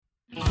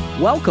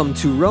Welcome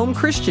to Rome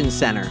Christian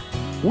Center.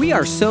 We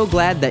are so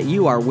glad that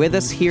you are with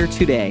us here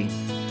today.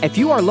 If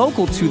you are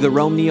local to the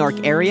Rome, New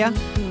York area,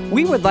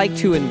 we would like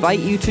to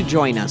invite you to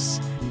join us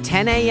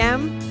 10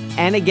 a.m.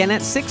 and again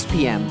at 6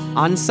 p.m.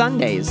 on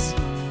Sundays.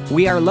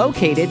 We are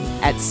located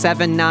at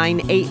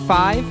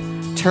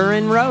 7985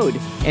 Turin Road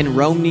in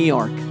Rome, New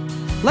York.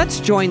 Let's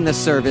join the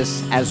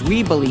service as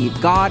we believe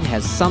God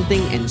has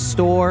something in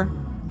store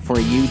for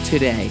you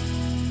today.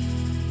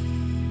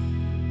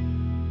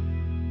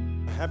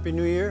 Happy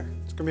New Year.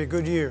 It's going to be a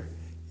good year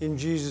in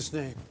Jesus'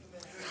 name.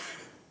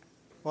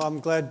 Well, I'm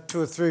glad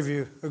two or three of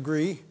you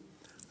agree.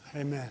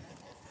 Amen.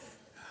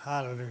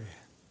 Hallelujah.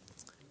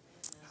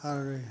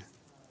 Hallelujah.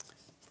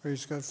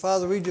 Praise God.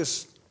 Father, we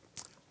just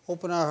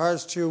open our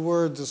hearts to your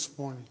word this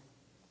morning.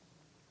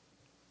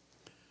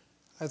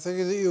 I thank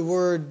you that your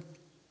word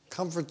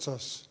comforts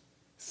us,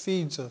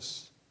 feeds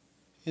us,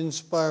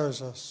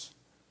 inspires us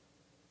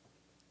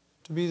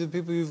to be the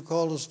people you've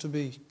called us to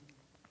be.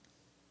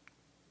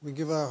 We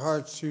give our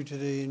hearts to you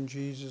today in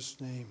Jesus'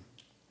 name.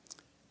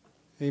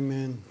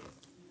 Amen.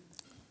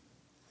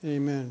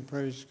 Amen.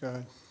 Praise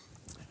God.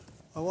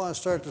 I want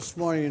to start this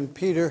morning in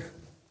Peter.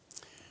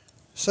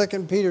 2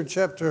 Peter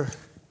chapter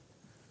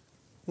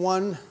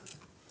 1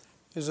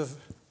 is a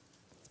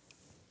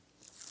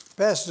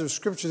passage of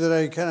Scripture that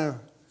I kind of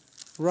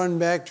run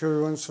back to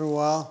every once in a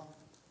while.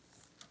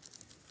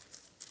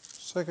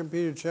 2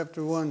 Peter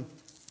chapter 1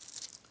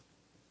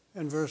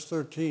 and verse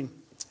 13.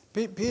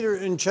 Peter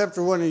in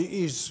chapter 1,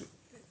 he's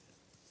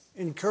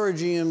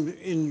encouraging him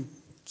in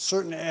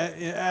certain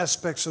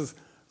aspects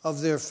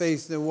of their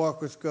faith, their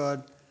walk with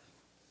God.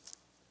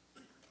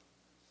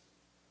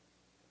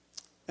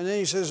 And then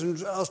he says,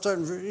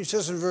 he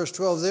says in verse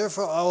 12,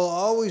 "Therefore I will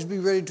always be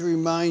ready to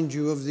remind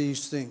you of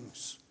these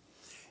things,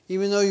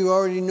 even though you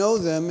already know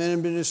them and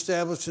have been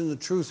established in the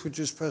truth which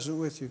is present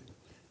with you."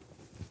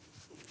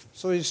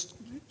 So he's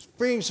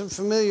bringing some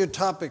familiar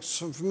topics,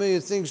 some familiar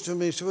things to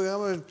me.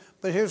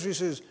 But here's what he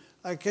says: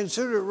 I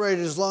consider it right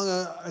as long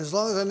as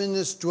I'm in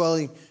this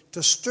dwelling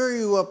to stir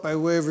you up by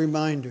way of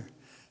reminder,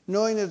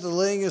 knowing that the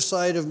laying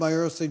aside of my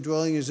earthly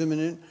dwelling is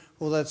imminent.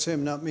 Well, that's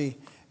him, not me.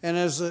 And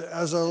as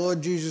our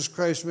Lord Jesus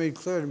Christ made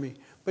clear to me.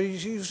 But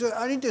he said,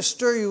 I need to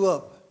stir you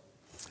up.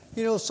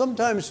 You know,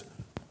 sometimes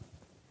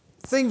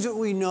things that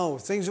we know,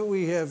 things that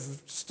we have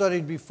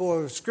studied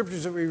before,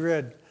 scriptures that we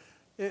read,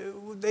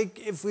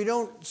 if we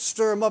don't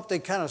stir them up, they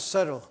kind of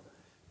settle.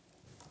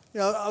 You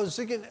know, I was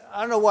thinking,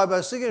 I don't know why, but I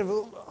was thinking of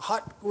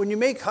when you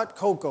make hot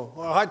cocoa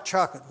or hot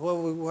chocolate,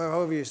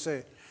 however you say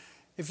it,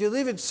 if you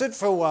leave it sit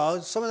for a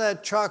while, some of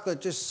that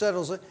chocolate just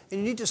settles, and you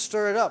need to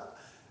stir it up.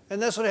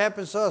 And that's what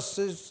happens to us.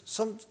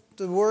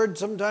 The word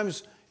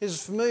sometimes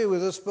is familiar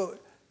with us, but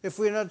if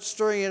we're not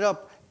stirring it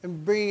up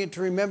and bringing it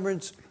to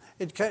remembrance,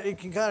 it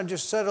can kind of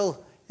just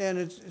settle, and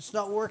it's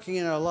not working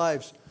in our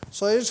lives.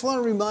 So I just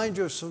want to remind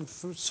you of some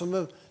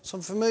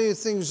familiar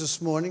things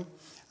this morning.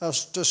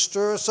 To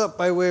stir us up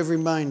by way of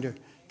reminder,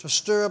 to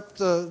stir up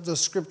the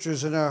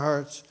scriptures in our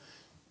hearts,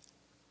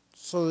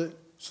 so that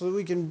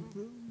we can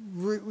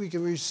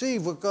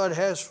receive what God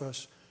has for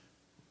us.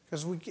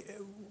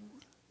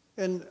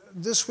 And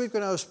this week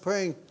when I was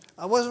praying,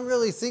 I wasn't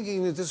really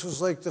thinking that this was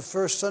like the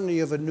first Sunday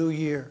of a new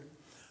year,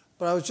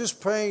 but I was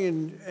just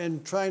praying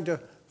and trying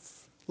to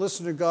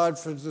listen to God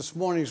for this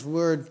morning's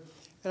word,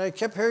 and I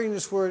kept hearing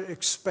this word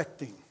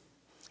expecting.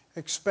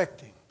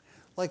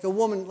 Like a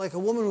woman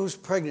who's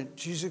pregnant,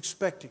 she's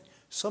expecting.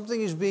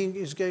 Something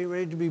is getting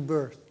ready to be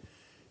birthed.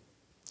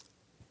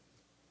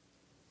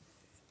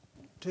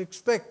 To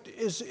expect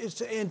is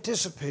to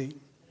anticipate,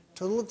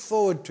 to look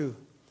forward to.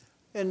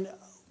 And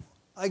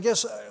I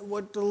guess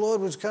what the Lord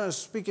was kind of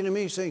speaking to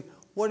me, saying,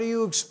 what are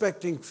you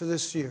expecting for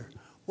this year?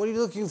 What are you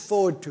looking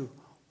forward to?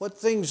 What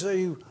things are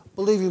you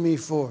believing me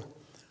for?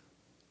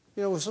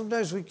 You know,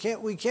 sometimes we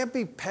can't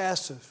be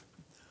passive.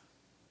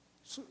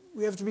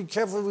 We have to be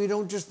careful we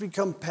don't just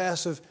become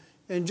passive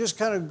and just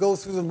kind of go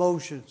through the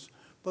motions.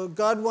 But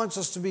God wants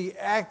us to be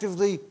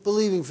actively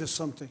believing for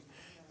something,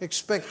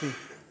 expecting.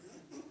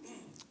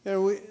 You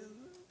know,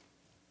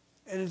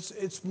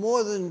 it's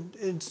more than,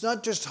 it's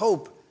not just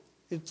hope.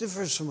 It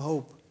differs from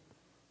hope.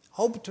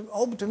 Hope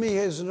to me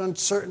has an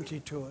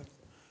uncertainty to it.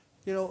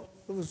 You know,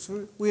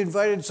 we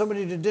invited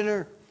somebody to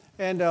dinner,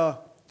 and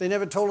they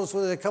never told us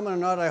whether they're coming or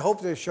not. I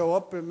hope they show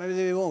up, but maybe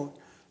they won't.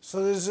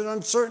 So there's an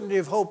uncertainty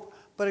of hope.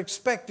 But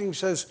expecting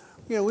says,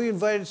 you know, we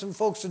invited some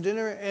folks to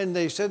dinner, and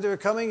they said they were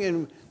coming,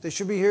 and they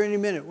should be here any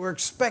minute. We're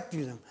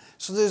expecting them.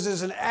 So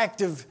there's an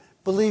active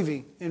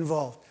believing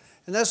involved.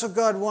 And that's what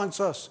God wants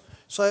us.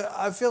 So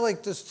I feel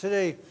like this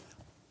today,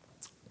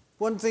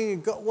 one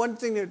thing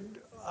that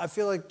I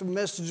feel like the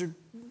message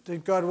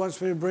that God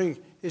wants me to bring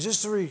is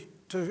just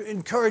to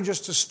encourage us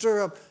to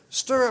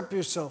stir up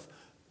yourself.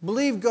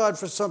 Believe God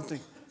for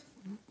something.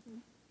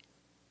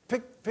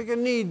 Pick a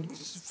need,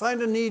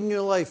 find a need in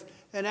your life,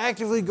 and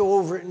actively go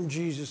over it in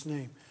Jesus'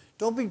 name.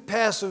 Don't be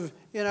passive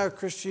in our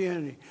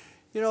Christianity.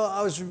 You know,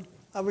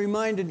 I'm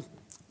reminded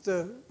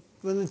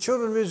when the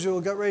children of Israel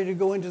got ready to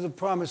go into the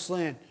promised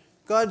land,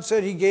 God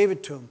said he gave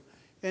it to them.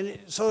 And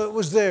so it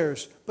was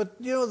theirs.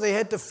 But, they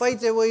had to fight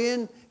their way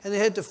in, and they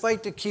had to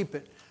fight to keep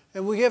it.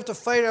 And we have to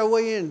fight our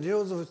way in.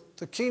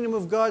 The kingdom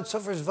of God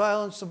suffers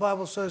violence, the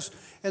Bible says,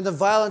 and the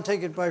violent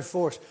take it by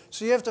force.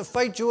 So you have to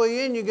fight your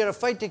way in. You got to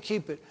fight to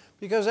keep it,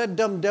 because that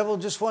dumb devil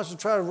just wants to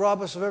try to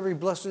rob us of every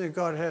blessing that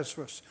God has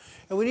for us.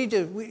 And we need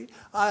to.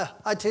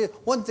 I tell you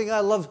one thing I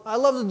love. I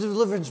love the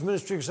deliverance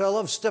ministry because I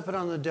love stepping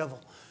on the devil,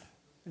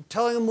 and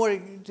telling him what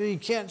he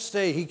can't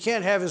stay. He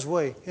can't have his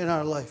way in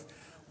our life.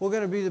 We're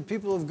going to be the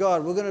people of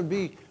God. We're going to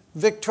be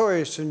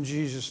victorious in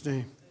Jesus'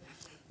 name.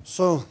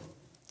 So.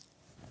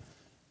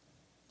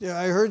 Yeah,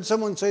 I heard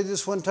someone say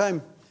this one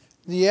time.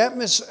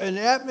 An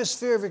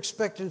atmosphere of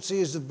expectancy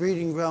is the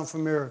breeding ground for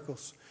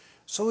miracles.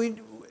 I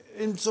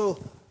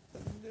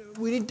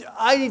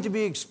need to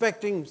be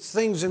expecting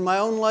things in my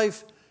own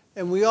life,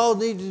 and we all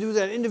need to do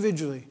that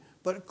individually.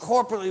 But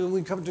corporately, when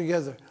we come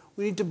together,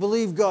 we need to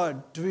believe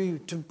God to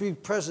be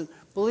present,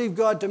 believe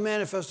God to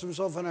manifest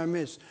Himself in our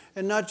midst,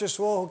 and not just,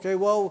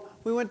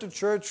 we went to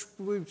church,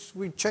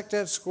 we checked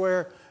that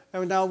square,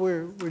 and now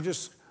we're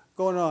just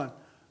going on.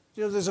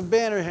 There's a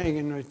banner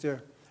hanging right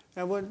there.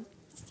 And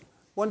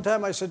one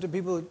time I said to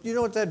people, you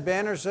know what that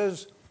banner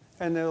says?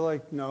 And they're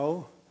like,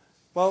 no.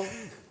 Well,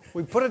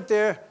 we put it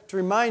there to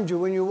remind you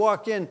when you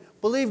walk in,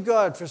 believe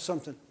God for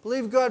something.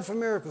 Believe God for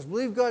miracles.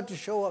 Believe God to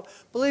show up.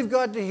 Believe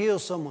God to heal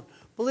someone.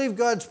 Believe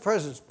God's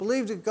presence.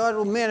 Believe that God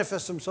will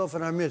manifest Himself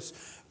in our midst.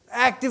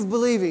 Active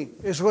believing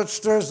is what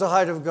stirs the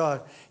heart of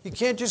God. You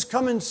can't just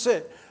come and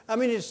sit. I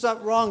mean, it's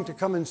not wrong to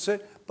come and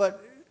sit,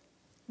 but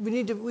we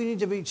need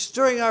to be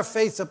stirring our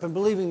faith up and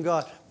believing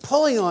God,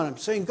 pulling on Him,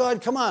 saying, God,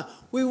 come on,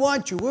 we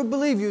want you, we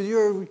believe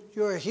you,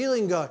 you're a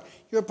healing God,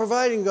 you're a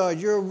providing God,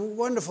 you're a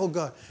wonderful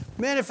God.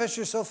 Manifest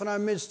yourself in our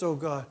midst, oh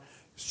God.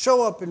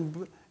 Show up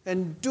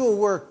and do a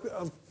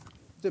work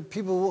that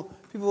people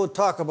will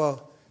talk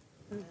about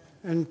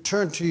and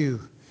turn to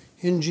you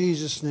in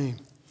Jesus' name.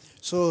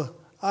 So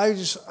I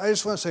just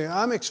want to say,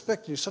 I'm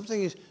expecting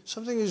something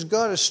is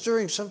God is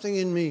stirring something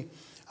in me.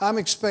 I'm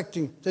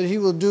expecting that He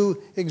will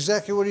do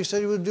exactly what He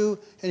said He would do,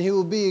 and He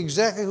will be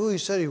exactly who He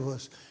said He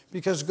was,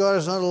 because God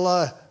is not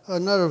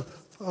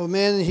a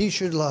man that He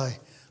should lie.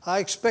 I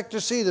expect to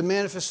see the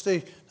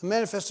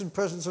manifested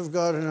presence of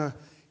God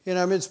in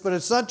our midst, but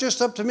it's not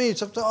just up to me;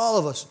 it's up to all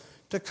of us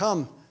to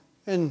come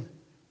and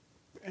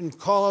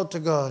call out to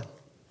God.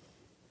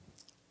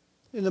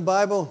 In the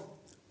Bible,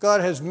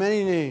 God has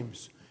many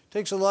names. It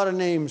takes a lot of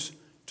names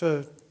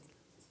to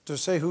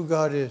say who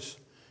God is.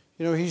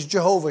 He's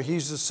Jehovah.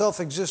 He's the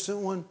self-existent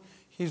one.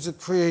 He's the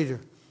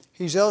creator.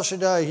 He's El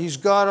Shaddai. He's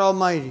God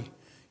Almighty.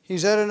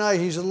 He's Adonai.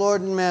 He's the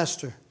Lord and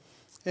Master.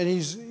 And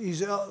he's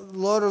the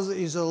Lord of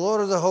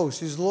the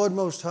hosts. He's the Lord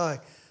Most High.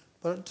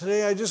 But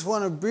today I just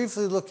want to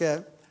briefly look at,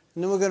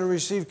 and then we're going to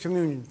receive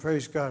communion,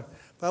 praise God.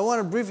 But I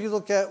want to briefly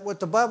look at what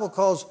the Bible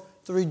calls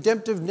the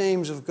redemptive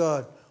names of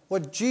God.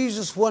 What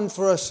Jesus won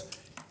for us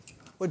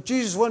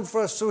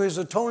through His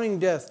atoning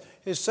death,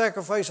 His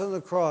sacrifice on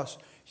the cross.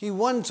 He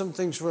won some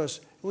things for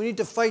us. We need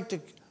to fight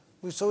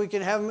so we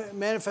can have them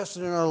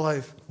manifested in our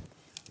life.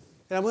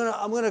 And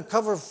I'm going to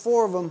cover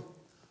 4 of them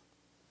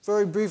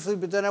very briefly,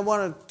 but then I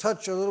want to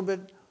touch a little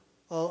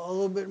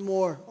bit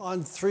more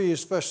on 3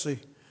 especially.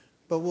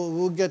 But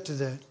we'll get to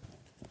that.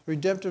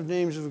 Redemptive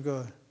names of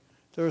God.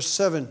 There are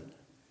 7.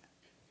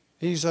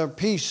 He's our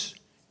peace.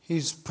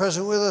 He's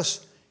present with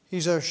us.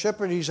 He's our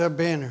shepherd. He's our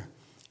banner.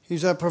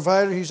 He's our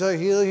provider. He's our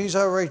healer. He's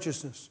our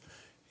righteousness.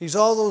 He's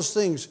all those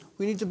things.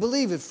 We need to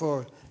believe it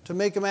for to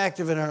make Him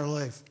active in our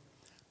life.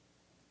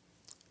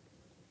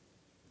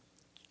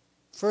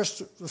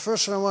 The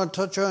first one I want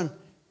to touch on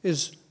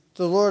is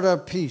the Lord our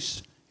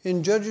peace.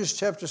 In Judges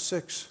chapter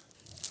 6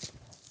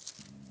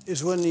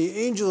 is when the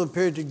angel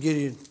appeared to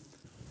Gideon.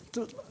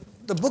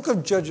 The book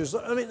of Judges,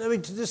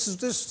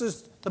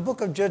 the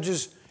book of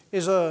Judges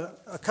is a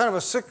kind of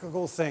a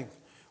cyclical thing.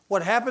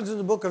 What happens in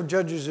the book of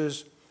Judges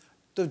is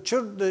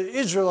the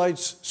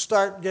Israelites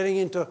start getting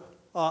into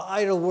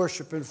idol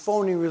worship and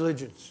phony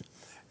religions.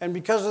 And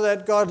because of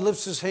that, God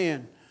lifts His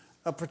hand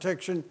of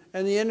protection,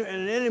 and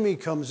an enemy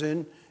comes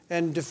in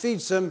and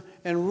defeats them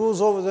and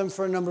rules over them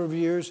for a number of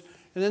years.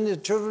 And then the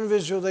children of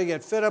Israel, they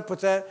get fed up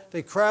with that.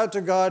 They cry out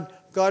to God.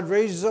 God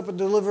raises up a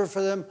deliverer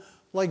for them,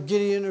 like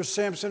Gideon or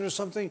Samson or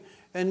something.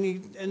 And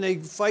they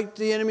fight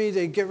the enemy.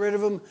 They get rid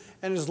of him.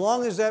 And as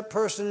long as that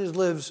person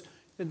lives,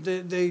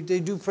 they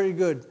do pretty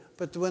good.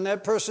 But when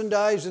that person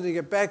dies and they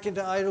get back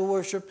into idol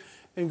worship,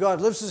 and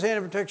God lifts His hand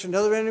of protection,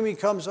 another enemy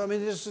comes. I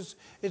mean,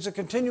 it's a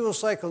continual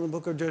cycle in the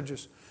book of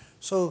Judges.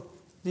 So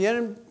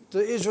the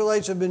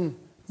Israelites have been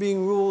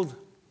being ruled,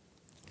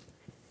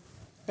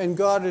 and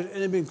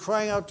they've been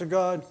crying out to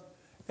God,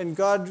 and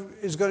God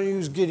is going to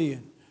use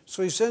Gideon.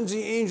 So He sends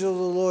the angel of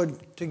the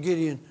Lord to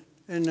Gideon,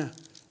 and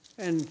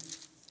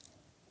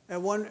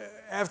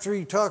after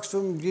he talks to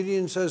him,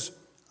 Gideon says,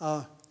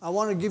 "I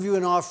want to give you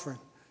an offering."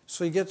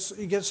 So he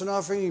gets an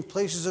offering. He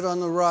places it on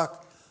the rock.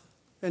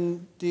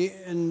 And the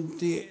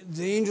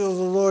angel of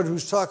the Lord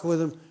who's talking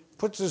with him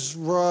puts his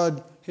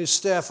rod, his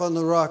staff on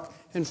the rock,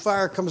 and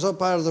fire comes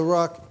up out of the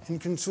rock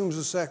and consumes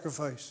the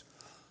sacrifice.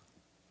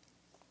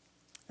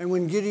 And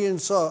when Gideon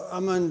saw,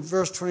 I'm on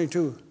verse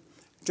 22,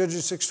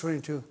 Judges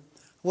 6:22.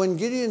 When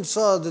Gideon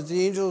saw that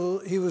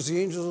he was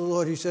the angel of the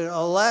Lord, he said,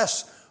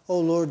 Alas, O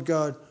Lord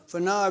God, for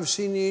now I've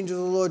seen the angel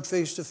of the Lord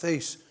face to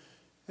face.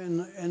 And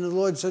the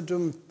Lord said to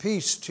him,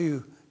 Peace to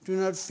you. Do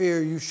not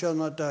fear, you shall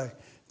not die.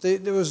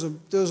 There was a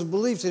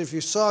belief that if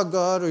you saw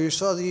God or you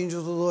saw the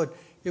angel of the Lord,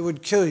 it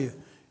would kill you.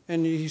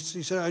 And he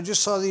said, I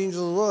just saw the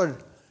angel of the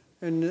Lord.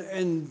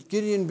 And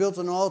Gideon built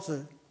an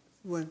altar.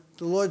 When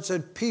the Lord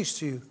said, Peace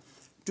to you.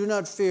 Do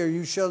not fear,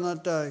 you shall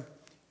not die.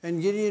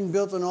 And Gideon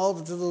built an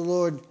altar to the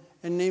Lord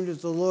and named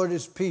it The Lord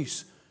is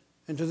Peace.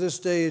 And to this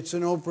day, it's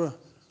an Ophrah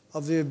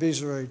of the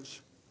Abiezrites.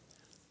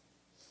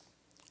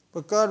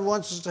 But God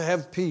wants us to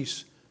have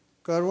peace.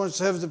 God wants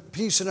to have the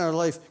peace in our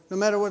life, no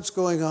matter what's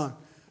going on.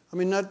 I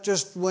mean, not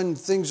just when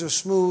things are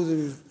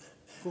smooth,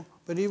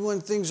 but even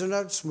when things are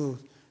not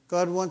smooth.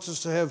 God wants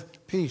us to have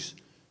peace.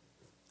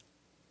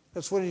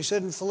 That's what he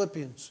said in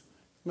Philippians.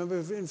 Remember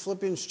in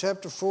Philippians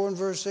chapter 4 and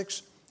verse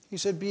 6? He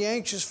said, Be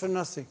anxious for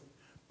nothing,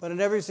 but in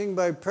everything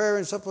by prayer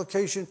and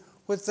supplication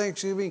with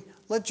thanksgiving,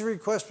 let your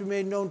requests be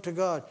made known to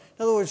God.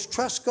 In other words,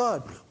 trust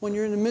God. When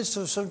you're in the midst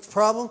of some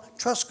problem,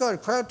 trust God,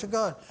 cry out to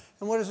God.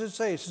 And what does it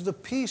say? It says the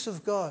peace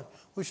of God,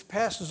 which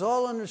passes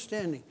all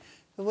understanding.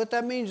 And what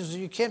that means is that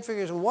you can't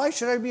figure out, why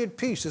should I be at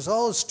peace? There's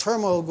all this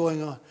turmoil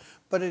going on.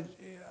 But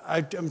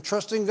I'm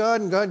trusting God,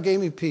 and God gave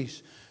me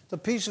peace. The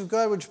peace of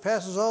God, which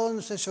passes all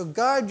understanding, shall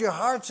guard your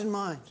hearts and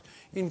minds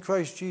in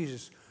Christ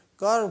Jesus.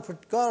 God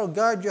will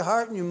guard your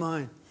heart and your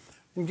mind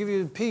and give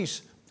you the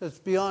peace that's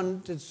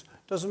beyond, that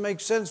doesn't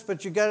make sense,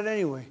 but you got it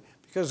anyway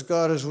because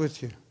God is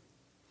with you.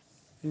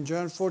 In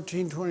John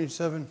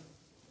 14:27,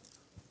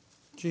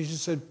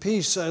 Jesus said,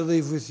 Peace I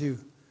leave with you.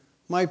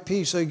 My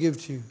peace I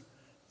give to you.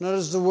 Not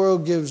as the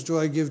world gives do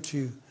I give to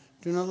you.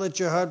 Do not let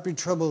your heart be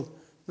troubled,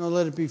 nor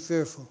let it be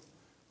fearful.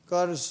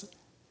 God is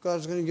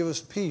going to give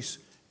us peace.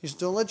 He said,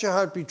 don't let your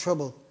heart be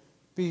troubled.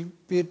 Be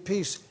at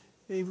peace.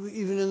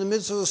 Even in the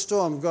midst of the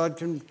storm, God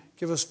can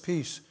give us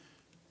peace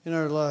in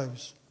our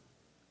lives.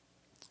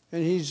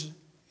 And he's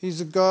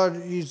the God,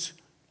 he's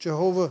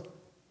Jehovah,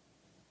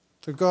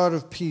 the God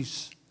of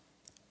peace.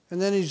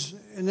 And then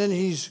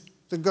he's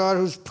the God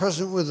who's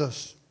present with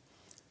us.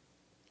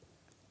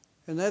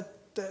 And that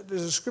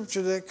there's a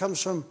scripture that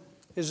comes from,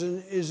 is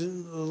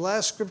in the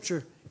last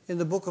scripture in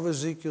the book of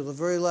Ezekiel, the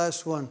very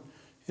last one,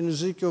 in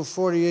Ezekiel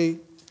 48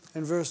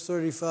 and verse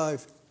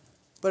 35.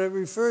 But it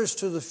refers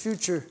to the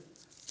future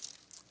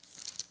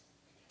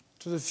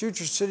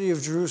city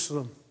of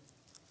Jerusalem.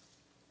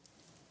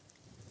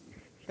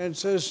 And it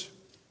says,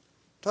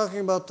 talking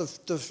about the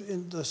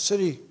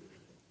city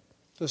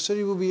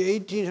will be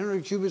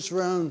 1,800 cubits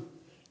round,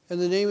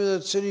 and the name of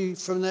that city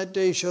from that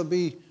day shall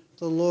be,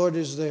 the Lord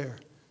is there.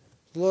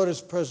 The Lord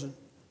is present.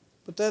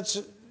 But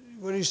that's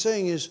what he's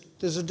saying is,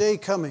 there's a day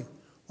coming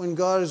when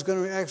God is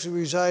going to actually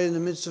reside in the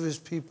midst of his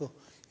people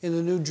in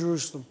the New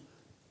Jerusalem.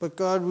 But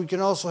God, we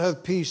can also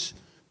have peace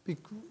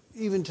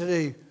even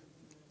today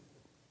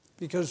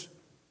because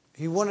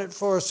he won it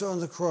for us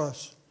on the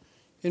cross.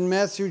 In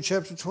Matthew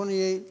chapter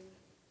 28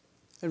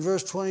 and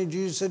verse 20,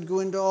 Jesus said, Go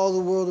into all the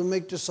world and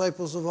make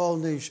disciples of all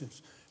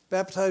nations,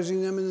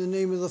 baptizing them in the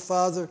name of the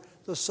Father,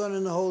 the Son,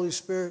 and the Holy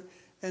Spirit.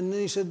 And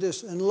then he said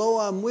this, And lo,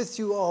 I'm with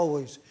you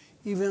always,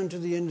 even unto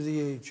the end of the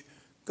age.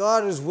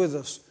 God is with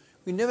us.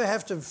 We never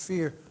have to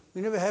fear.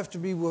 We never have to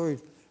be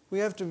worried. We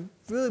have to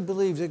really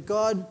believe that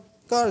God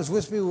is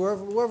with me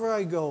wherever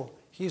I go.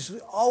 He's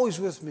always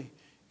with me.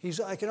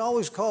 I can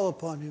always call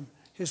upon him.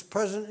 His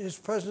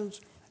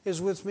presence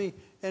is with me,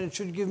 and it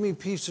should give me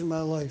peace in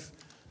my life.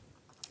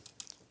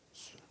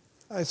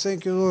 I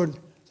thank you, Lord,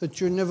 that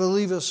you'll never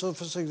leave us or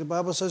forsake. The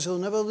Bible says he'll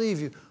never leave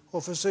you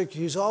or forsake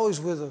you. He's always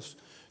with us.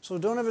 So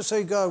don't ever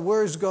say, God,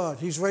 where is God?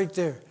 He's right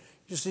there.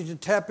 You just need to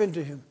tap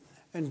into him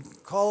and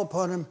call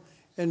upon him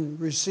and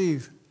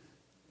receive.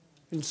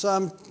 In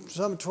Psalm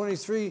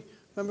 23,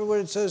 remember what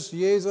it says?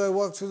 Yea, though I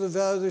walk through the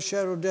valley of the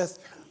shadow of death,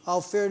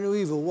 I'll fear no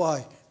evil.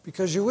 Why?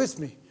 Because you're with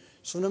me.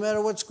 So no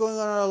matter what's going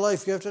on in our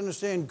life, you have to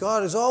understand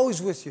God is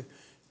always with you.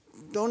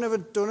 Don't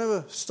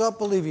ever stop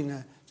believing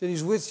that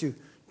he's with you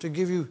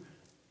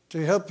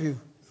to help you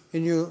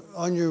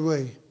on your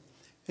way.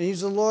 And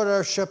he's the Lord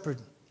our shepherd.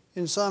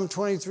 In Psalm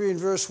 23 and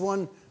verse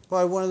 1,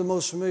 probably one of the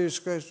most familiar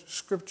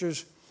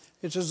scriptures,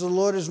 it says, The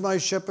Lord is my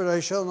shepherd,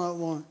 I shall not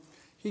want.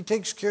 He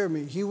takes care of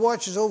me. He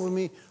watches over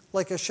me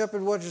like a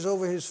shepherd watches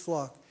over his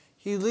flock.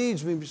 He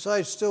leads me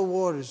beside still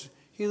waters.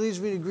 He leads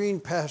me to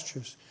green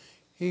pastures.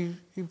 He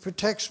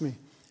protects me.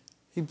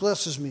 He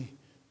blesses me.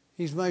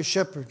 He's my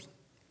shepherd.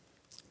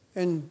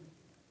 And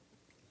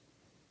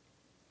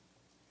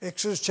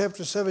Exodus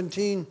chapter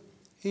 17,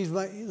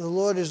 the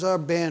Lord is our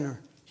banner.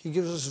 He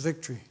gives us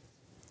victory.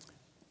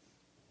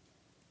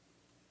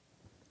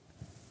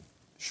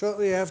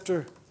 Shortly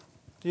after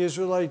the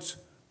Israelites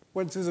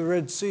went through the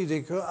Red Sea, they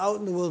go out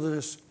in the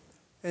wilderness,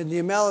 and the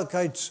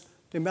Amalekites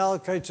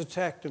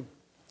attacked them.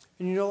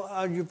 And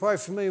you're probably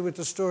familiar with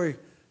the story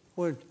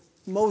where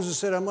Moses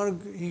said,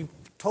 he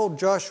told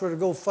Joshua to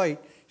go fight.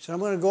 He said, I'm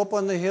going to go up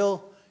on the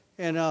hill,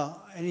 and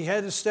he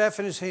had the staff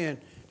in his hand,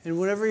 And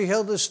whenever he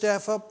held his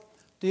staff up,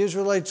 the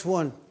Israelites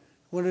won.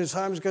 When his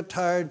arms got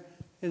tired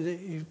and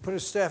he put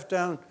his staff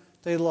down,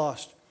 they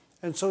lost.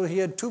 And so he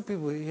had two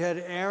people. He had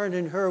Aaron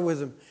and Hur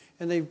with him.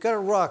 And they got a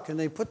rock, and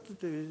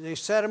they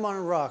sat him on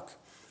a rock.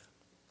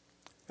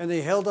 And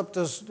they held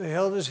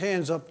his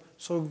hands up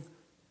so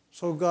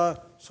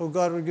God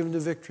would give him the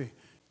victory.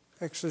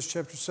 Exodus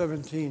chapter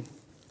 17. Let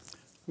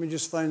me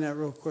just find that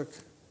real quick.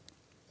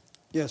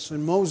 Yes,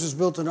 and Moses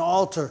built an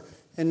altar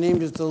and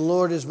named it, "The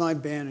Lord is my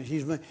banner."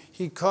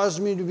 He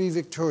caused me to be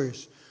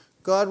victorious.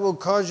 God will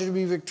cause you to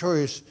be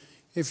victorious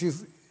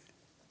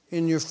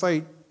in your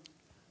fight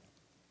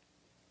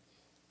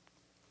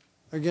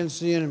against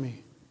the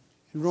enemy.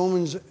 In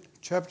Romans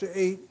chapter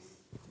 8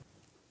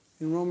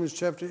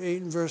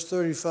 and verse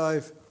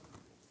 35,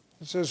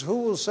 it says, "Who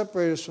will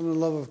separate us from the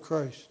love of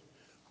Christ?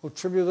 Will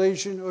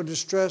tribulation or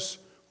distress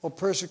or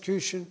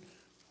persecution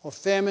or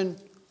famine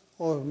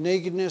or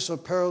nakedness or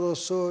peril or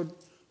sword?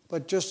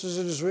 But just as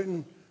it is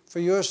written, for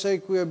your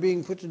sake we are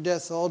being put to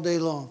death all day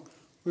long.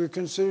 We are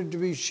considered to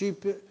be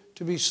sheep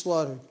to be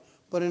slaughtered.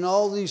 But in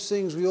all these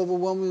things we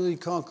overwhelmingly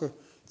conquer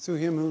through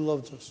him who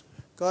loves us."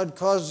 God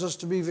causes us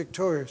to be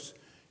victorious.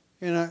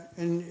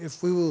 And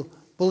if we will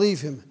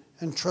believe him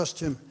and trust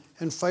him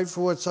and fight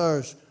for what's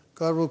ours,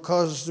 God will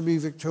cause us to be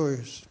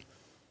victorious.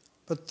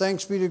 But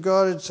thanks be to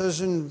God, it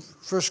says in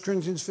 1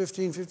 Corinthians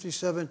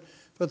 15:57,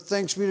 but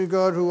thanks be to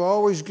God who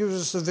always gives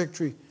us the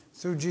victory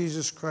through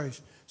Jesus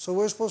Christ. So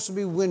we're supposed to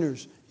be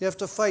winners. You have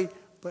to fight,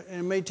 and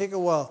it may take a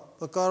while,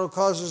 but God will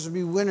cause us to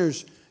be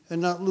winners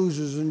and not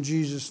losers in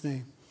Jesus'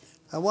 name.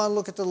 I want to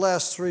look at the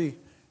last three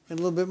in a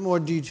little bit more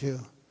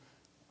detail.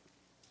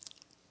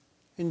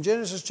 In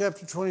Genesis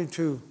chapter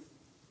 22,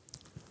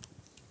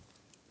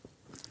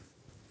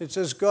 it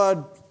says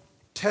God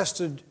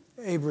tested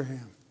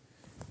Abraham.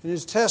 And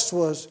his test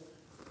was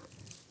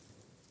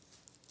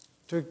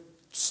to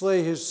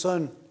slay his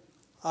son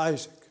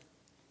Isaac.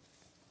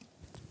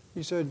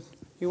 He said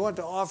he wanted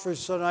to offer his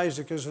son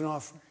Isaac as an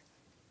offering.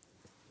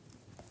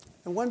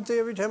 And one thing,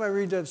 every time I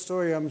read that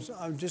story, I'm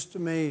just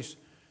amazed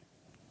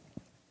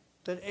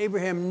that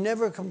Abraham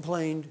never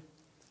complained,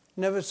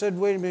 never said,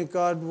 "Wait a minute,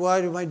 God, why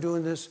am I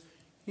doing this?"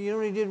 You know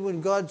what he did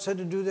when God said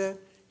to do that?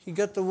 He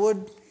got the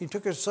wood, he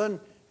took his son,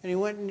 and he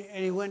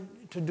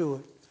went to do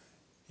it.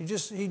 He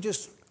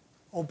just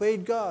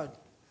obeyed God.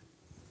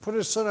 Put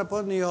his son up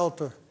on the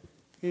altar.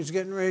 He was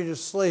getting ready to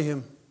slay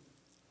him.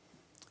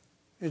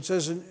 It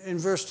says in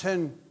verse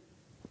 10,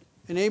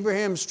 and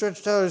Abraham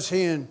stretched out his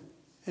hand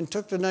and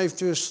took the knife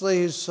to slay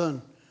his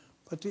son.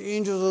 But the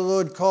angel of the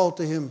Lord called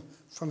to him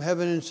from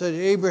heaven and said,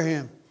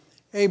 "Abraham,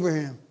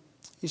 Abraham."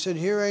 He said,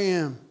 "Here I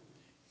am."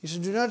 He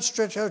said, "Do not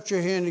stretch out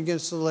your hand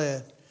against the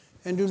lad,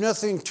 and do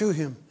nothing to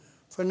him.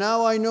 For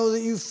now I know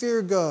that you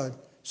fear God,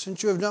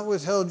 since you have not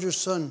withheld your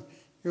son,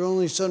 your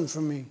only son,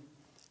 from me."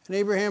 And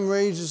Abraham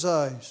raised his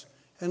eyes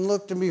and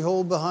looked, and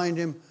behold, behind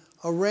him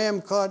a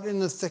ram caught in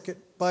the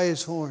thicket by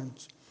his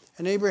horns.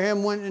 And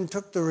Abraham went and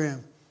took the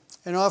ram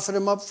and offered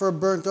him up for a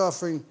burnt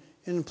offering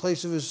in the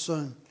place of his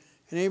son.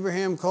 And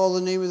Abraham called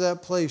the name of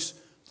that place,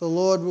 "The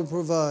Lord will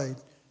provide."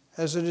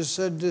 As it is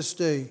said this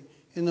day,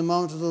 "In the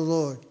mount of the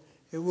Lord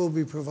it will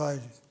be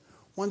provided."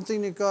 One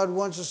thing that God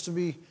wants us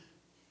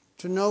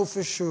to know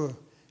for sure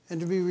and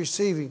to be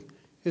receiving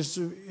is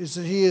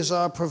that he is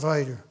our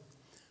provider.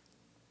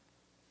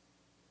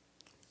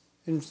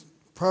 In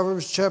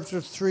Proverbs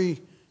chapter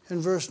 3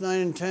 and verse 9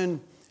 and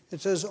 10,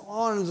 it says,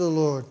 "Honor the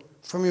Lord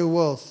from your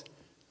wealth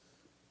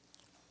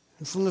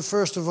and from the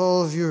first of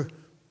all of your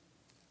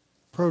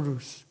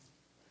produce.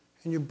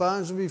 And your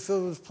barns will be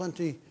filled with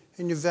plenty,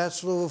 and your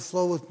vats will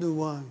overflow with new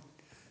wine."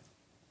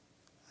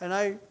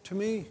 And to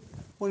me,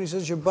 when he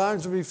says your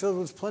barns will be filled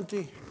with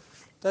plenty,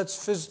 that's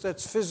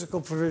physical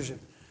provision.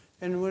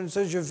 And when it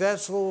says your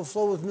vats will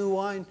overflow with new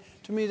wine,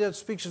 to me that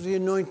speaks of the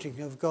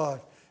anointing of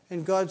God.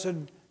 And God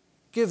said,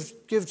 give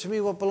to me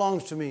what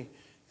belongs to me,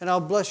 and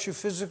I'll bless you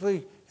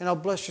physically, and I'll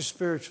bless you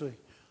spiritually.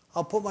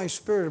 I'll put my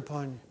spirit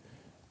upon you.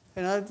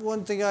 And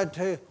one thing I'd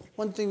tell you,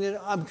 one thing that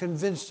I'm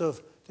convinced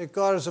of, that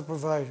God is a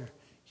provider.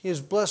 He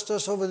has blessed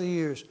us over the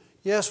years.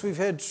 Yes, we've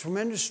had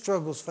tremendous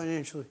struggles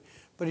financially,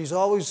 but he's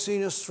always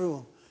seen us through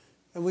them.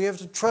 And we have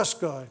to trust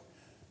God.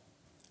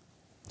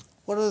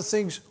 One of the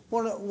things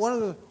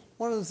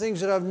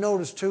that I've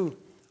noticed too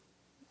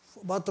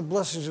about the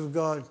blessings of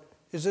God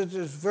is that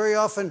very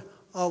often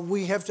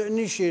we have to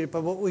initiate it by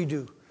what we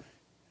do.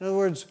 In other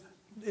words,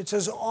 it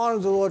says, "Honor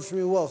the Lord from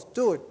your wealth."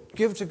 Do it.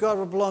 Give to God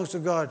what belongs to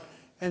God,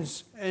 and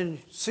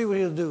see what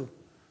he'll do.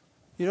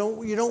 You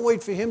don't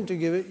wait for him to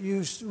give it.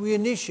 We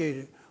initiate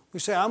it. We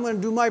say, "I'm going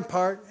to do my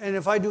part, and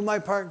if I do my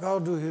part,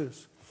 God will do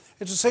his."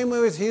 It's the same way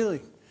with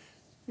healing.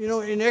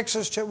 In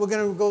Exodus, we're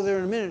going to go there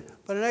in a minute,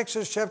 but in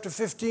Exodus chapter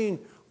 15,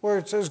 where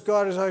it says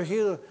God is our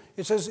healer,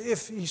 it says,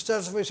 he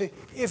starts by saying,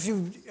 "If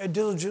you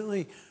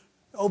diligently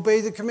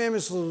obey the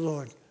commandments of the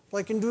Lord."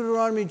 Like in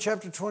Deuteronomy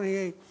chapter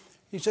 28,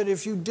 he said,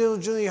 "If you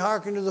diligently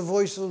hearken to the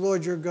voice of the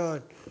Lord your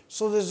God."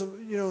 So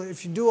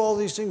if you do all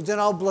these things, then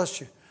I'll bless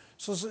you.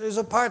 So there's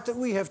a part that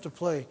we have to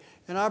play.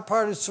 And our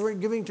part is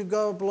giving to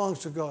God what belongs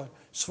to God.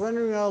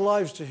 surrendering our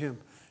lives to Him,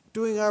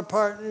 doing our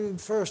part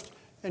first,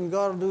 and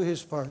God will do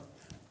His part.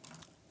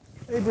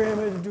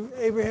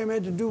 Abraham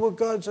had to do what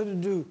God said to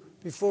do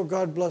before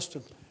God blessed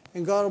him.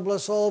 And God will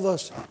bless all of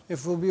us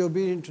if we'll be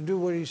obedient to do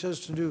what He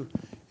says to do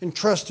and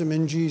trust Him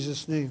in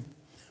Jesus' name.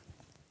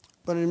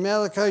 But in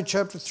Malachi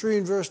chapter 3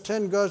 and verse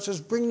 10, God says,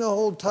 bring the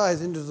whole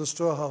tithe into the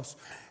storehouse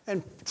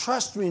and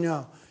trust me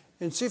now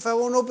and see if I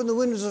won't open the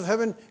windows of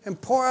heaven and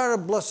pour out a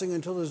blessing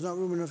until there's not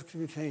room enough to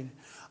contain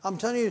it. I'm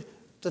telling you,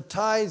 the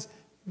tithe,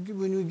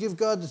 when we give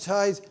God the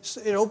tithe,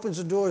 it opens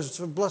the doors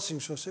for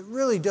blessings for us. It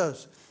really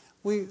does.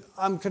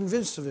 I'm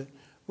convinced of it.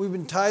 We've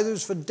been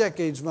tithers for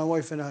decades, my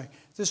wife and I.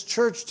 This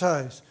church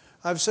tithes.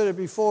 I've said it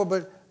before,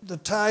 but the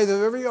tithe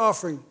of every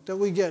offering that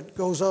we get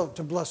goes out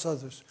to bless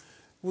others.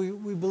 We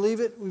believe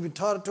it. We've been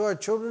taught it to our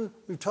children.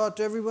 We've taught it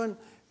to everyone.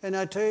 And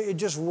I tell you, it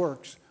just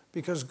works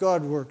because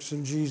God works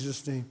in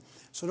Jesus' name.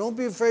 So don't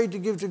be afraid to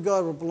give to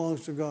God what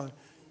belongs to God.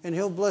 And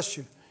He'll bless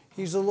you.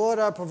 He's the Lord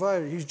our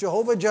provider. He's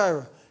Jehovah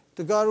Jireh,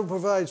 the God who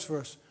provides for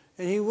us.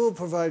 And He will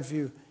provide for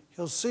you.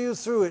 He'll see you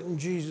through it in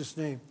Jesus'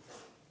 name.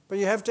 But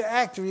you have to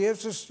act. You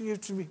have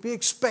to be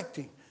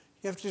expecting.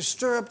 You have to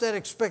stir up that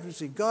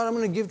expectancy. God, I'm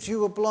going to give to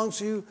you what belongs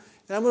to you.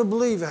 And I'm going to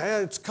believe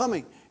it's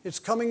coming. It's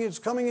coming, it's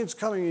coming, it's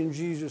coming in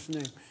Jesus'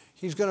 name.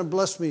 He's going to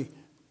bless me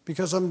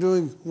because I'm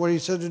doing what He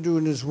said to do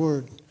in His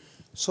Word.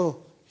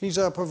 So He's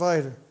our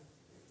provider.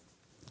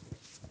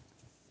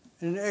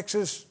 In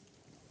Exodus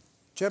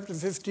chapter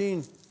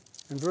 15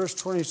 and verse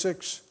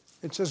 26,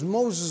 it says,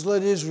 Moses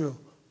led Israel.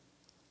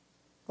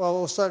 Well,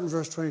 we'll start in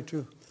verse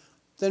 22.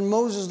 Then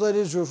Moses led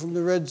Israel from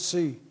the Red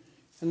Sea,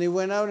 and they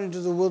went out into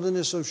the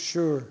wilderness of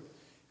Shur.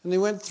 And they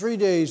went 3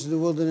 days in the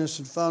wilderness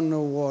and found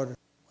no water.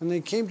 When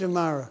they came to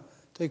Marah,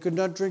 they could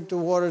not drink the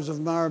waters of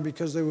Marah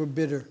because they were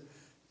bitter.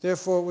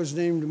 Therefore it was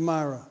named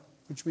Marah,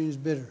 which means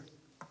bitter.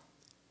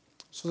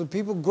 So the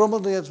people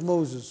grumbled against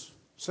Moses,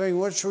 saying,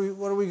 what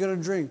are we going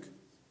to drink?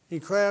 He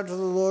cried out to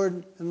the Lord,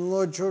 and the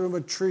Lord showed him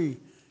a tree.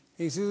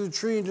 He threw the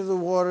tree into the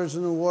waters,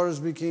 and the waters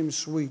became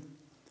sweet.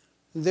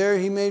 And there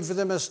He made for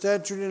them a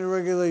statute and a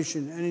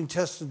regulation, and He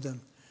tested them.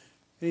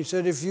 And He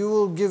said, if you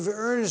will give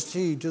earnest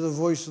heed to the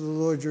voice of the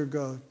Lord your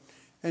God,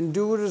 and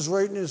do what is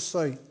right in His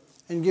sight,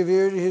 and give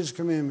ear to His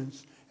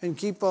commandments, and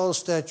keep all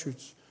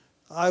statutes,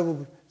 I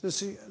will.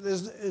 This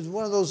is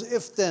one of those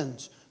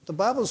if-thens. The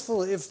Bible is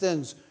full of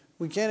if-thens.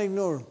 We can't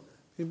ignore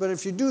them. But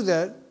if you do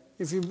that,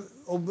 if you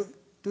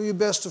do your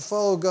best to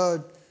follow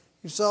God,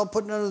 He said, I'll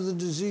put none of the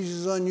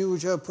diseases on you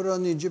which I put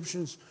on the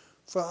Egyptians,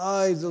 for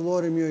I, the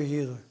Lord, am your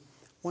healer.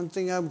 One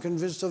thing I'm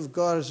convinced of,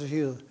 God is a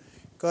healer.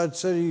 God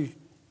said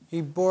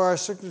He bore our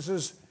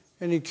sicknesses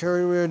and He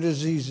carried away our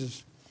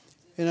diseases.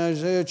 In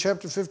Isaiah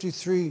chapter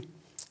 53,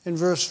 in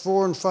verse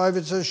 4 and 5,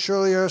 it says,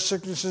 surely our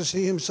sicknesses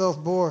He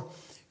Himself bore,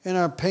 and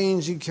our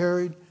pains He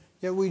carried.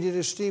 Yet we did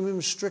esteem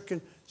Him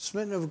stricken,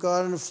 smitten of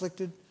God, and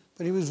afflicted.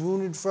 But He was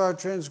wounded for our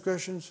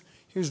transgressions.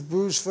 He was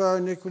bruised for our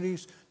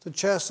iniquities. The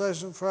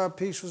chastisement for our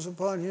peace was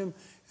upon Him,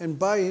 and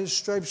by His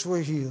stripes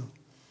we're healed.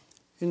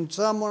 In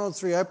Psalm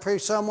 103, I pray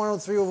Psalm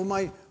 103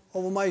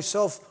 over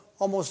myself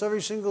almost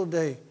every single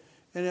day.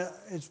 And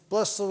it's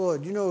bless the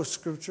Lord. You know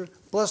Scripture.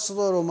 Bless the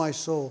Lord, O my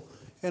soul,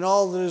 and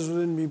all that is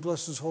within me.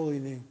 Bless His holy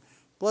name.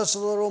 Bless the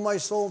Lord, O my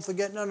soul, and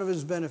forget none of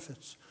His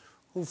benefits,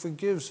 who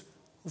forgives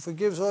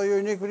all your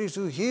iniquities,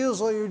 who heals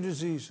all your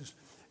diseases.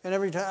 And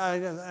every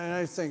time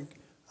I think,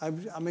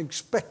 I'm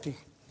expecting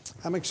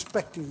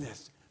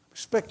this. I'm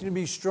expecting to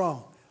be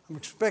strong. I'm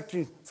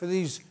expecting for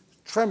these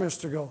tremors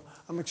to go.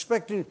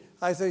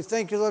 I say,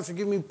 thank you, Lord, for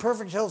giving me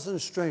perfect health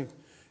and strength.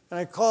 And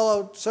I call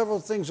out several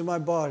things in my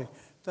body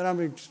that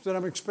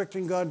I'm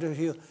expecting God to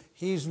heal.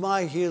 He's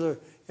my healer.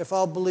 If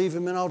I'll believe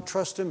Him and I'll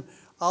trust Him,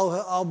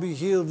 I'll be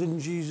healed in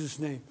Jesus'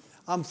 name.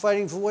 I'm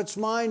fighting for what's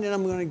mine, and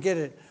I'm going to get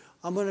it.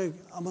 I'm going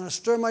to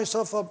stir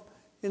myself up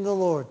in the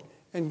Lord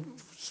and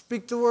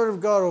speak the word of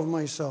God over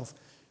myself.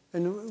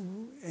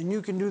 And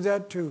you can do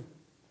that too.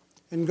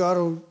 And God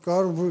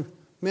will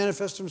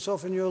manifest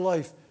Himself in your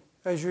life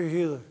as your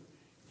healer.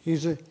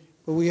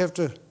 But we have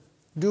to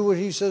do what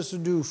He says to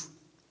do.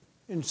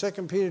 In 2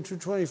 Peter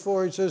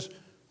 2:24, it says,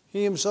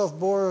 He Himself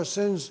bore our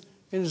sins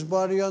in His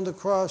body on the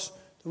cross,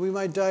 that we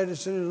might die to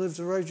sin and live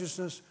to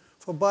righteousness.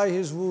 For by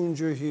His wounds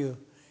you're healed.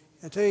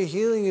 I tell you,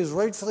 healing is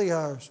rightfully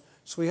ours.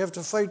 So we have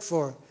to fight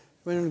for it.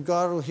 When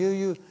God will heal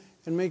you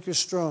and make you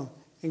strong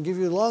and give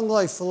you a long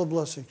life full of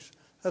blessings.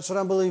 That's what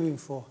I'm believing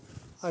for.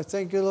 I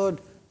thank you, Lord,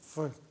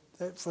 for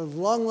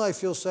long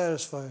life You'll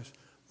satisfy us.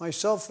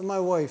 Myself and my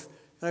wife.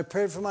 And I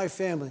prayed for my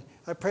family.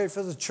 I prayed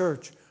for the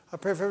church. I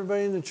pray for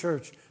everybody in the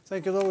church.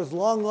 Thank you, Lord, with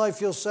long life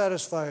You'll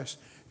satisfy us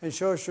and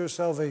show us Your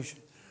salvation.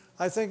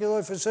 I thank you,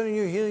 Lord, for sending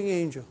Your healing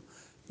angel.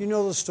 You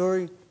know the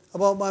story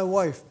about my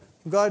wife.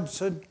 God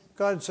said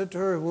to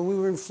her when we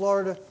were in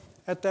Florida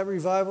at that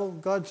revival,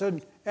 God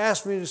said,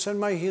 ask me to send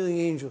my healing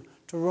angel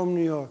to Rome,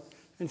 New York.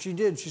 And she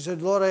did. She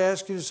said, Lord, I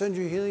ask You to send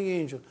Your healing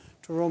angel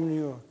to Rome, New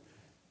York.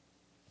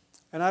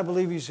 And I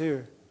believe He's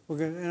here.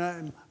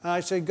 And I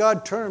say,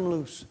 God, turn Him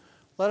loose.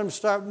 Let Him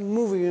start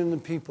moving in the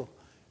people.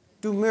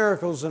 Do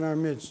miracles in our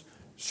midst.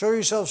 Show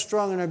yourself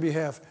strong on our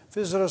behalf.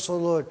 Visit us, O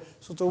Lord,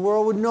 so that the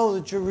world would know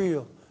that you're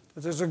real,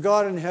 that there's a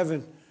God in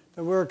heaven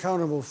that we're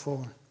accountable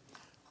for.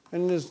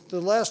 And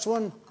the last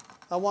one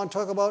I want to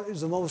talk about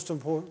is the most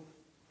important.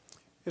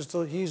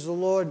 He's the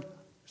Lord,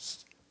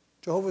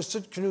 Jehovah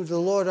Tsidkenu, the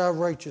Lord our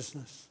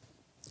righteousness.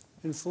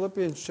 In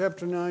Philippians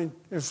chapter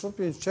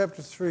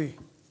 3,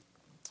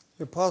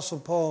 the Apostle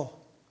Paul,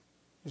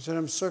 he said,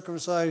 I'm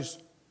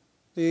circumcised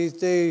the 8th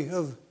day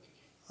on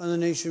the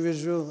nation of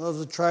Israel, of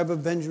the tribe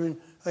of Benjamin,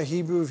 a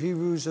Hebrew of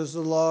Hebrews, as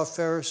the law of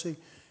Pharisee,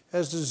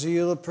 as the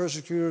zeal of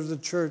persecutor of the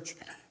church,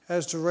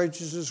 as to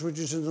righteousness which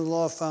is in the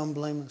law found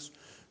blameless.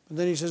 But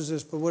then he says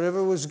this, but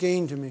whatever was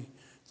gained to me,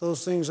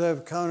 those things I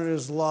have counted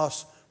as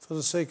loss for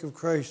the sake of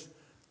Christ.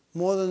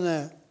 More than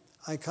that,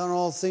 I count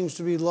all things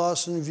to be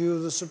lost in view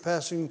of the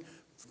surpassing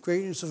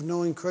greatness of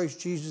knowing Christ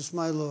Jesus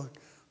my Lord,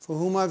 for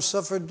whom I've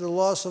suffered the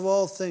loss of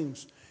all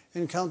things,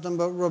 and count them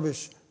but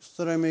rubbish,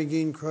 so that I may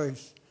gain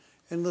Christ.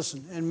 And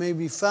listen, and may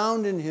be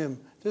found in him.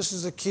 This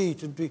is the key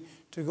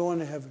to go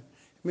into heaven.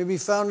 May be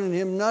found in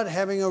him, not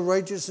having a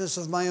righteousness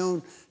of my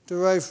own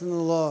derived from the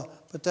law,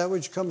 but that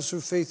which comes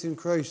through faith in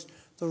Christ,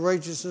 the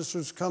righteousness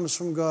which comes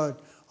from God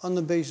on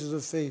the basis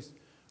of faith.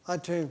 I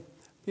tell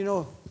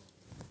you,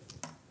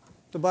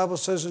 the Bible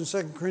says in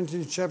 2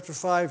 Corinthians chapter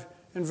 5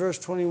 and verse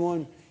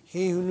 21,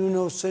 he who knew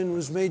no sin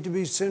was made to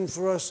be sin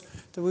for us,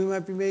 that we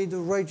might be made the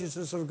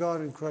righteousness of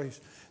God in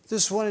Christ.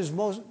 This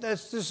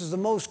is the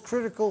most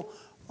critical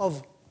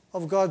of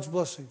God's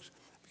blessings.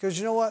 Because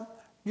you know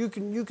what? You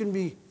can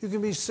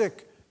be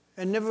sick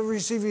and never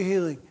receive your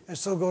healing and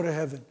still go to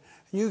heaven.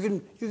 You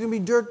can be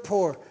dirt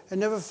poor and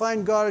never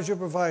find God as your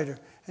provider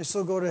and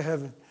still go to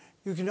heaven.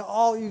 You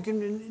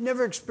can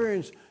never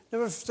sense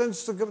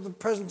the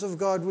presence of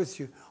God with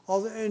you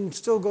and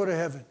still go to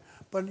heaven.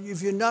 But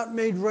if you're not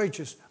made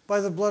righteous by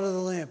the blood of the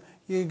Lamb,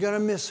 you're going to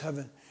miss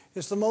heaven.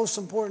 It's the most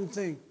important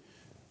thing.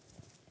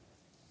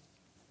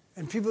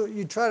 And people,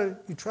 you try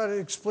to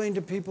explain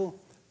to people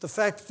the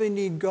fact that they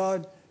need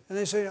God, and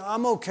they say,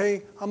 I'm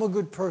okay, I'm a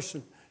good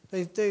person.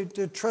 They're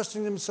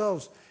trusting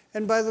themselves.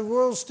 And by the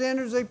world's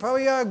standards, they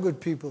probably are good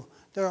people.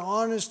 They're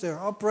honest, they're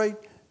upright,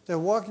 they're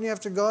walking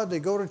after God, they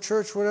go to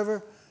church,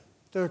 whatever.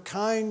 They're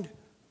kind,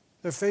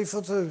 they're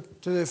faithful to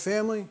their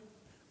family.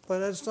 But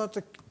that's not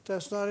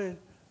it.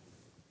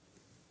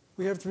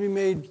 We have to be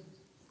made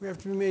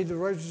the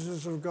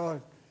righteousness of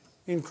God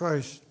in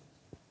Christ.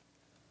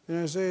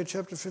 In Isaiah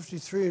chapter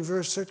 53 and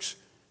verse 6,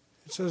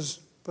 it says,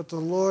 but the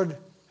Lord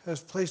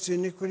has placed the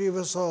iniquity of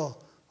us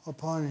all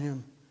upon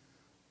him.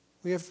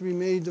 We have to be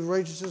made the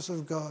righteousness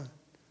of God.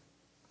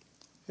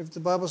 If the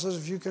Bible says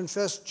if you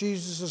confess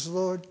Jesus as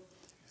Lord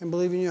and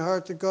believe in your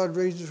heart that God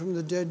raised him from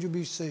the dead, you'll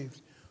be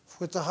saved.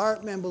 With the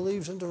heart, man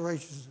believes unto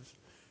righteousness.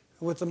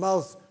 And with the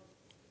mouth,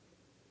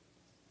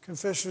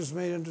 confession is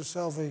made unto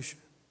salvation.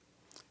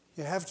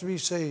 You have to be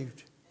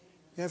saved.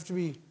 You have to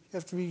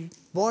be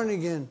born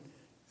again.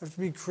 You have to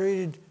be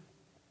created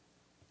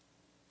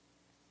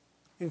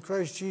in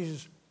Christ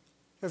Jesus.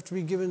 You have to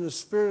be given the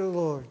Spirit of the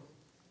Lord.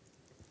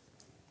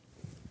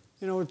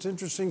 It's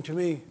interesting to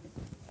me.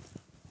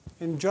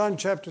 In John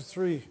chapter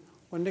 3,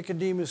 when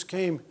Nicodemus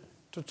came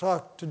to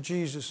talk to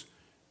Jesus,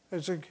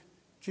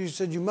 Jesus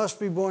said, you must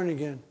be born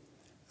again.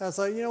 And I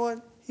thought, you know what?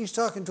 He's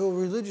talking to a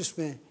religious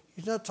man.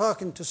 He's not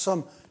talking to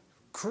some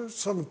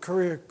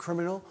career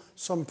criminal,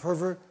 some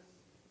pervert.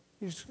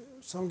 He's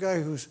some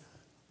guy whose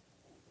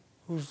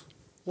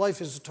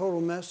life is a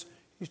total mess.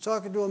 He's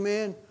talking to a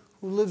man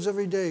who lives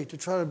every day to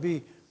try to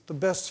be the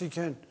best he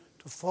can,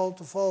 to follow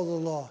the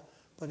law.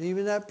 But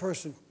even that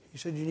person, he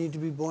said, you need to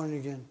be born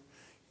again.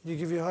 You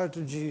give your heart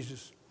to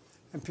Jesus.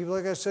 And people,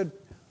 like I said,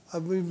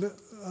 I've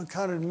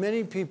encountered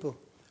many people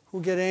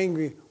who get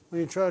angry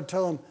when you try to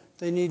tell them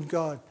they need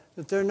God,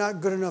 that they're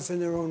not good enough in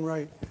their own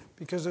right,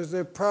 because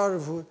they're proud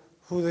of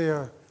who they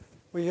are.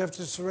 Well, you have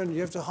to surrender.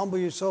 You have to humble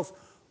yourself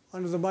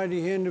under the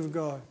mighty hand of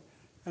God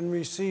and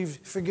receive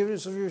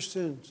forgiveness of your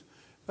sins.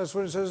 That's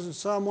what it says in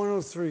Psalm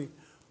 103.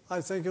 I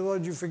thank you,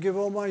 Lord, you forgive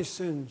all my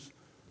sins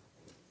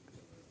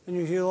and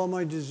you heal all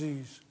my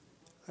disease.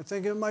 I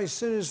thank you that my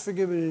sin is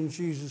forgiven in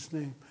Jesus'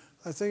 name.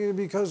 I thank you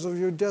because of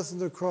your death on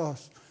the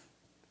cross,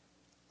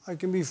 I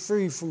can be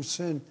free from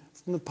sin,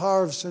 from the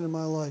power of sin in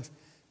my life.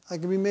 I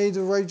can be made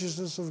the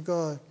righteousness of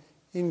God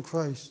in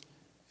Christ.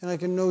 And I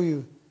can know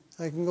you.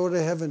 I can go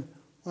to heaven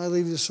when I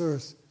leave this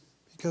earth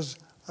because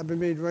I've been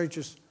made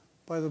righteous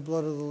by the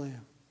blood of the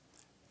Lamb.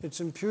 It's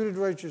imputed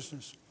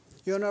righteousness.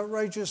 You're not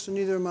righteous and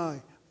neither am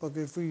I. But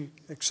if we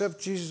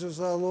accept Jesus as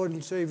our Lord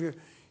and Savior,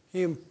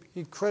 He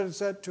credits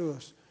that to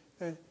us.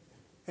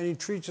 And He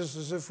treats us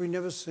as if we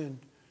never sinned.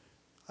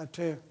 I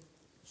tell you,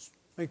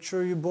 make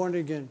sure you're born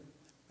again.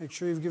 Make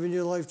sure you've given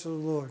your life to the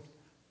Lord.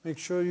 Make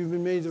sure you've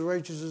been made the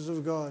righteousness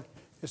of God.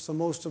 It's the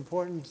most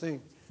important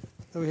thing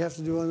that we have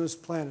to do on this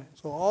planet.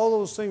 So all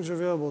those things are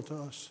available to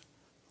us.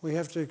 We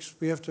have to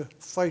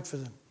fight for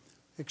them.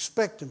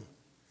 Expect them.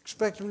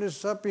 Expect them to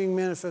stop being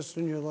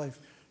manifested in your life.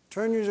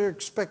 Turn your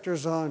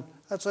expectors on.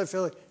 That's what I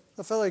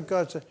feel like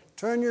God said.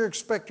 Turn your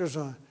expectors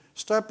on.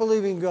 Start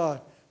believing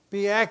God.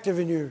 Be active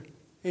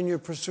in your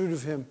pursuit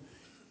of Him.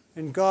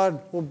 And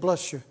God will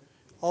bless you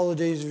all the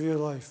days of your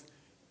life.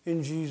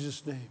 In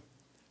Jesus' name.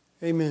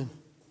 Amen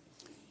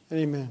and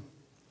amen.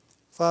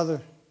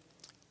 Father,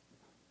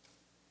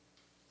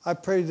 I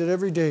pray that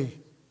every day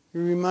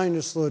you remind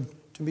us, Lord,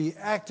 to be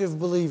active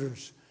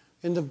believers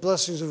in the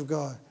blessings of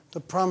God, the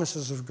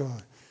promises of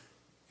God,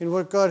 in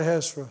what God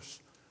has for us.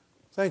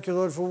 Thank you,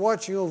 Lord, for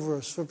watching over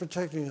us, for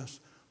protecting us.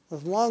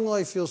 With long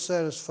life, you'll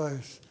satisfy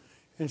us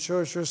and show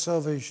us your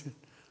salvation.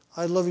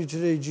 I love you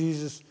today,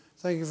 Jesus.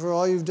 Thank you for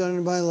all you've done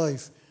in my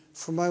life,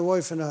 for my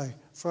wife and I,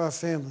 for our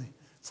family,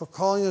 for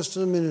calling us to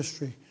the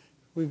ministry.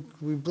 We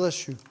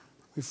bless you.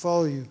 We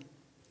follow you.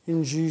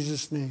 In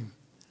Jesus' name,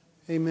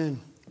 amen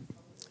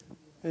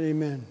and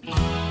amen.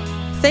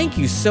 Thank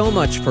you so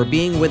much for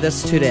being with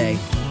us today.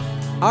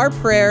 Our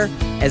prayer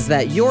is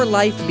that your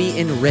life be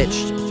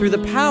enriched through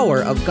the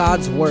power of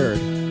God's Word,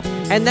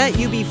 and that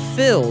you be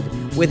filled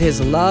with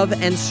His love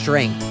and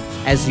strength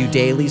as you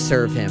daily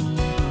serve Him.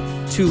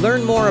 To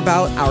learn more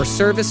about our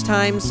service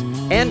times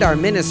and our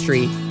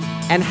ministry,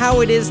 and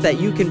how it is that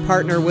you can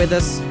partner with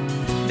us,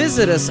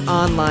 visit us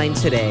online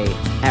today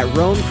at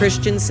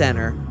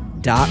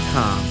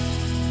RomeChristianCenter.com.